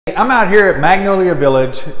I'm out here at Magnolia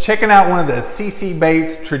Village checking out one of the CC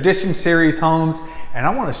Bates Tradition Series homes, and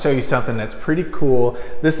I want to show you something that's pretty cool.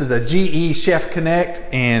 This is a GE Chef Connect,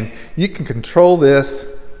 and you can control this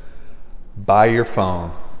by your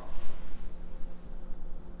phone.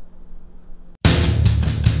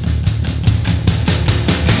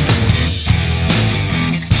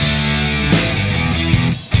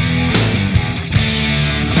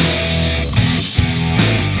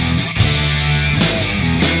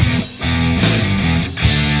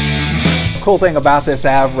 Cool thing about this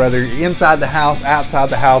app, whether you're inside the house, outside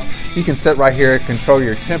the house, you can sit right here, control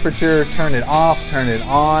your temperature, turn it off, turn it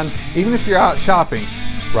on, even if you're out shopping,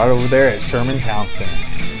 right over there at Sherman Town Center.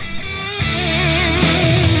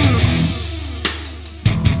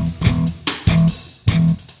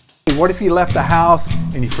 What if you left the house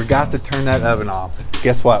and you forgot to turn that oven off?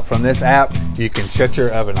 Guess what? From this app, you can shut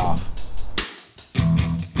your oven off.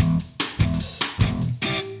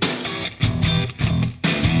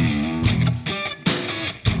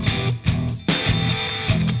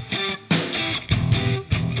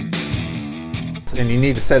 And you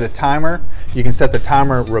need to set a timer, you can set the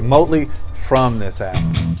timer remotely from this app.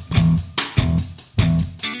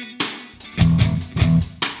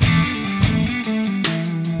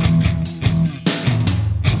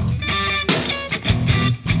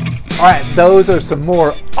 All right, those are some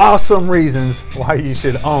more awesome reasons why you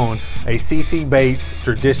should own a CC Bates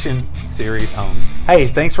Tradition Series home. Hey,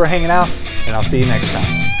 thanks for hanging out, and I'll see you next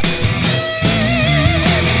time.